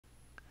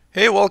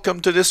Hey,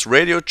 welcome to this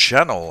radio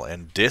channel,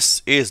 and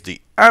this is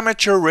the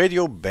amateur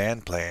radio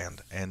band plan,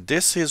 and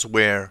this is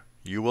where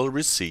you will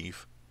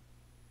receive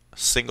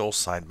single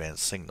sideband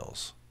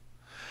signals.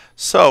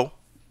 So,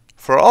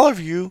 for all of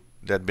you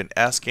that have been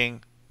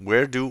asking,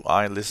 where do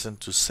I listen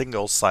to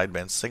single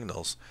sideband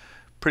signals?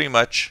 Pretty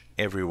much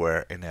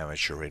everywhere in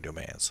amateur radio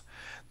bands.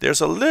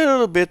 There's a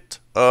little bit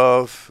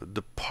of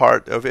the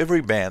part of every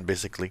band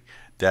basically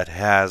that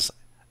has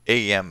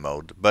AM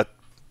mode, but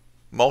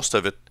most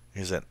of it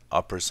is an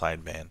upper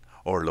sideband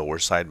or lower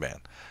sideband.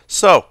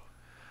 So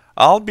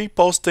I'll be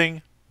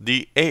posting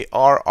the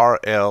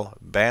ARRL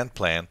band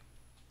plan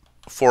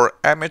for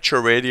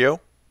amateur radio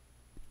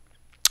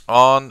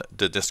on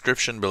the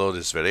description below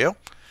this video.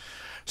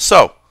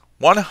 So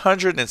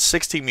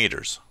 160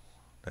 meters.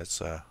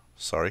 Let's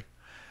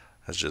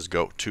just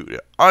go to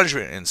the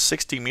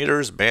 160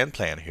 meters band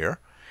plan here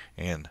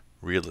in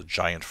real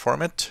giant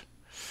format.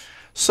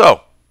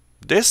 So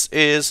this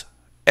is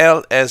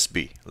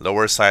LSB,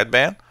 lower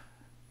sideband,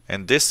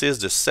 and this is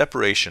the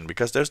separation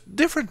because there's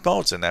different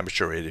modes in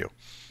amateur radio.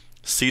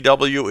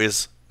 CW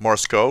is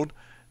Morse code.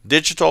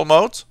 Digital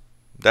modes,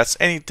 that's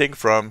anything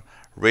from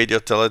radio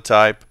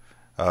teletype,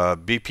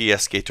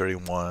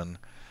 BPSK31,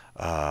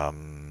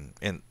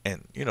 and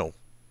you know,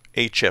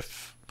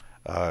 HF,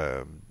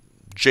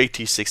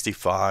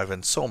 JT65,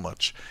 and so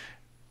much.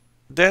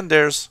 Then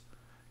there's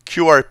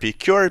QRP.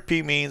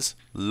 QRP means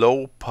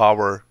low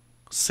power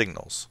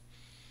signals.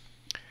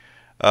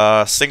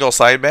 Single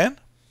sideband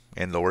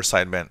and lower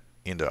sideband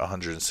in the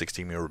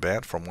 160 meter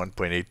band from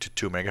 1.8 to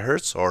 2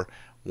 megahertz or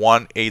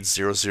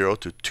 1800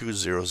 to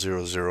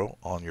 2000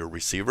 on your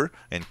receiver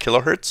in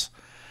kilohertz.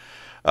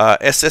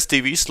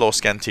 SSTV, slow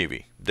scan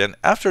TV. Then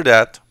after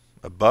that,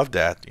 above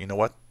that, you know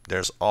what?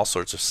 There's all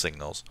sorts of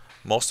signals.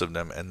 Most of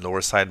them in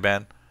lower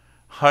sideband.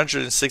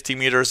 160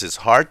 meters is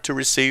hard to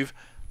receive.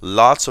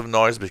 Lots of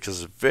noise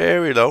because it's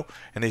very low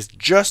and it's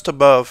just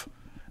above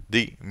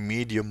the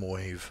medium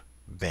wave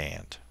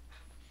band.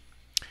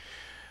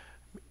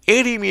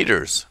 80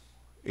 meters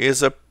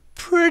is a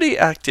pretty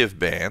active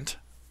band.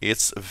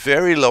 It's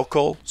very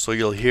local, so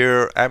you'll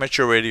hear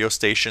amateur radio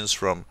stations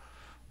from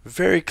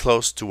very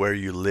close to where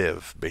you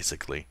live,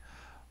 basically.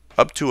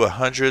 Up to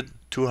 100,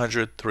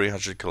 200,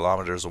 300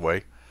 kilometers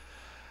away.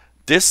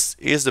 This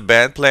is the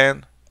band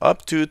plan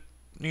up to,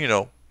 you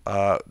know,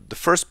 the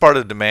first part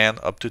of the band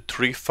up to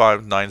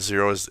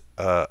 3590 is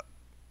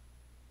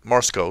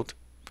Morse code.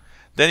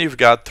 Then you've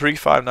got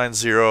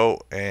 3590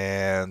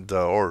 and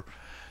or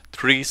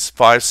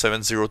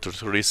 3570 to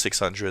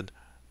 3600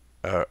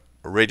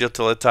 radio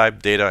teletype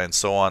data and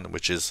so on,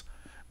 which is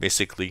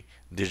basically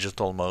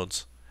digital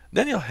modes.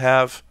 Then you'll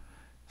have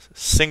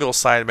single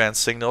sideband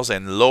signals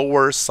and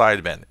lower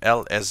sideband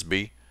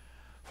LSB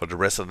for the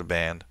rest of the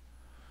band.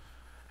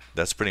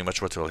 That's pretty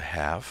much what you'll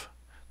have.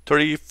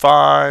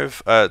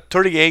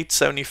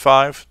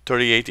 3875,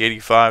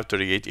 3885,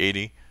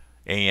 3880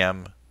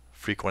 AM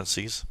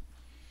frequencies.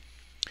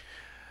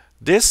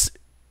 This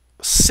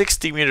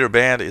 60 meter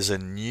band is a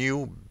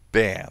new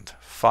band,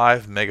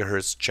 5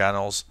 megahertz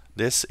channels.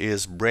 This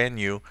is brand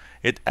new.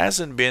 It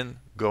hasn't been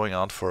going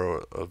on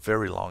for a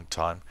very long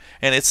time,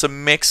 and it's a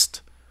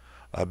mixed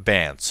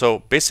band. So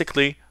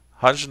basically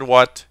 100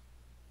 watt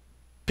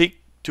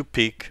peak to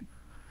peak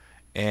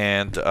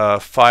and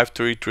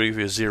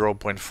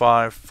 5330.5,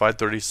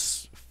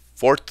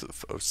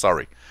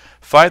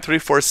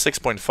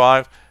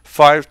 5346.5,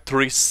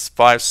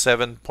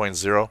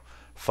 5357.0,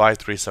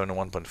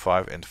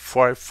 5371.5 and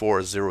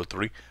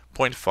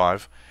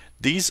 5403.5.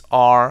 These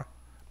are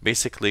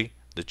basically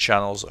the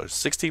channels of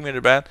 60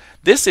 meter band.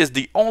 This is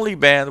the only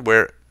band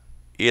where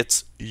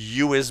it's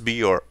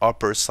USB or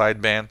upper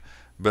sideband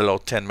below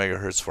 10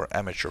 megahertz for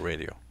amateur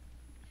radio.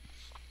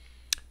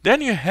 Then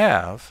you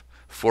have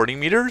 40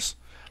 meters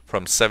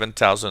from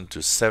 7,000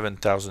 to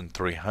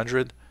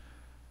 7,300,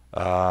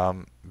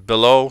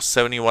 below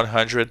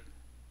 7,100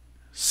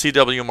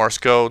 CW Morse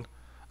code,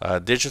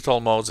 digital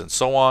modes and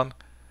so on.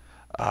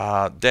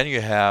 Then you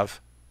have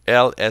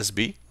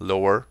LSB,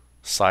 lower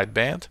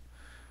sideband,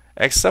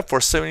 except for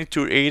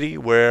 7280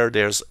 where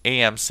there's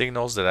AM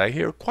signals that I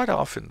hear quite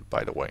often,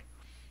 by the way.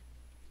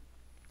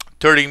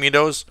 30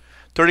 meters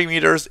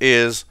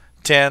is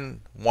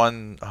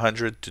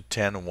 10-100 to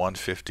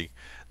 10-150.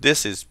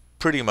 This is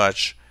pretty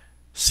much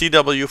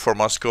CW for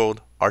Morse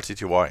code,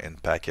 RTTY,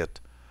 and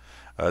packet.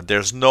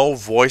 There's no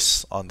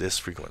voice on this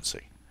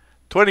frequency.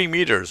 20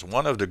 meters,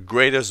 one of the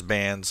greatest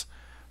bands,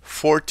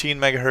 14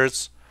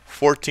 megahertz,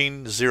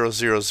 14000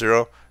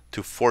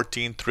 to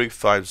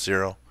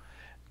 14350.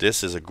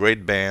 This is a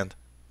great band.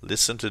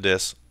 Listen to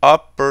this.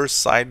 Upper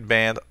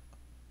sideband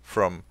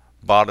from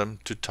bottom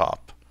to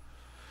top.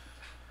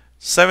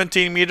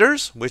 17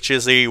 meters, which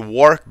is a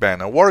work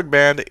band. A work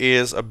band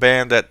is a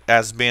band that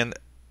has been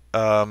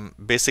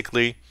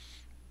basically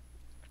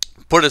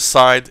put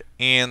aside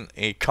in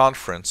a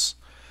conference.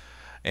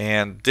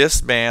 And this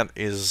band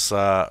is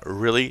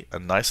really a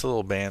nice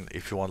little band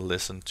if you want to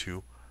listen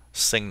to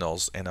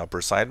signals in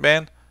upper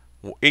sideband.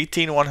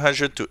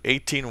 18100 to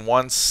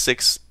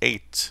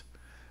 18168.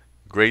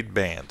 Great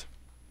band.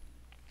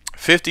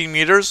 15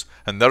 meters,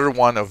 another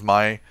one of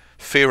my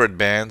favorite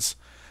bands,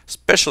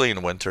 especially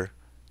in winter,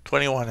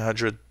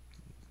 2100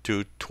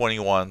 to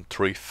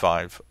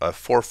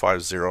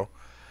 450.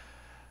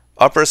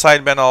 Upper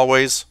sideband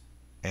always,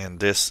 and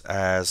this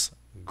has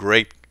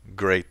great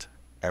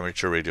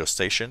amateur radio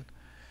station.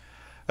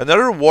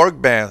 Another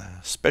work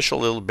band, special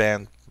little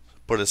band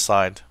put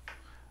aside,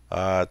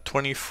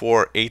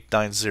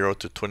 24890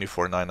 to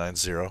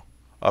 24990.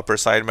 Upper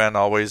sideband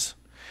always.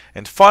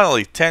 And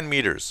finally, 10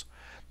 meters.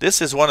 This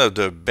is one of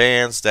the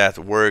bands that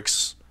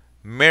works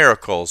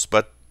miracles,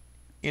 but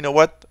you know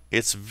what?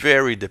 It's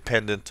very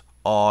dependent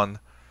on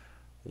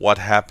what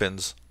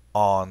happens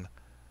on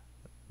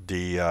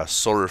the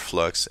solar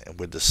flux and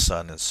with the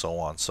sun and so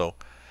on. So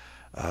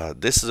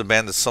this is a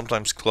band that's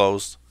sometimes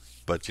closed,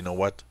 but you know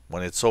what?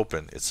 When it's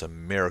open, it's a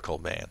miracle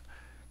band.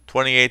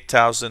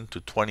 28,000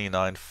 to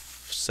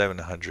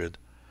 29,700.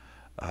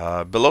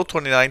 Below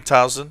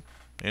 29,000,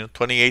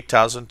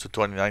 28,000 to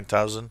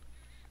 29,000.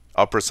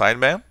 Upper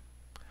sideband,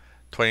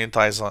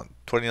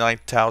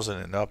 29,000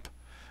 and up.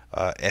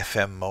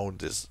 FM mode.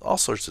 There's all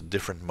sorts of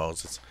different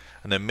modes. It's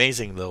an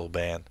amazing little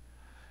band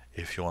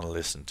if you want to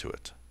listen to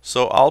it.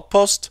 So I'll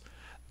post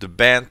the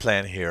band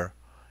plan here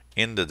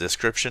in the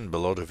description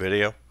below the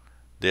video.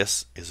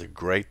 This is a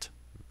great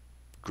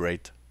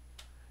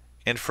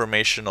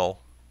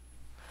informational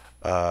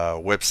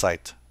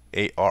website,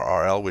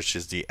 ARRL, which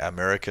is the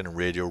American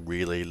Radio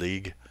Relay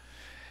League,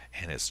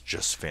 and it's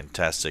just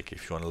fantastic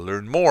if you want to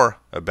learn more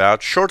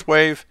about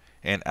shortwave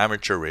and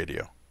amateur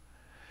radio.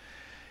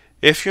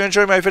 If you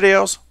enjoy my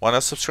videos, want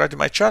to subscribe to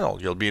my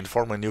channel. You'll be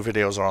informed when new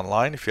videos are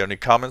online. If you have any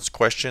comments,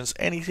 questions,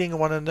 anything you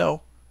want to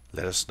know,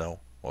 let us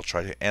know. We'll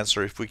try to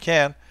answer if we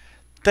can.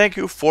 Thank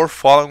you for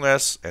following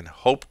us and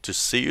hope to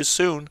see you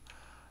soon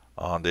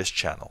on this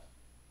channel.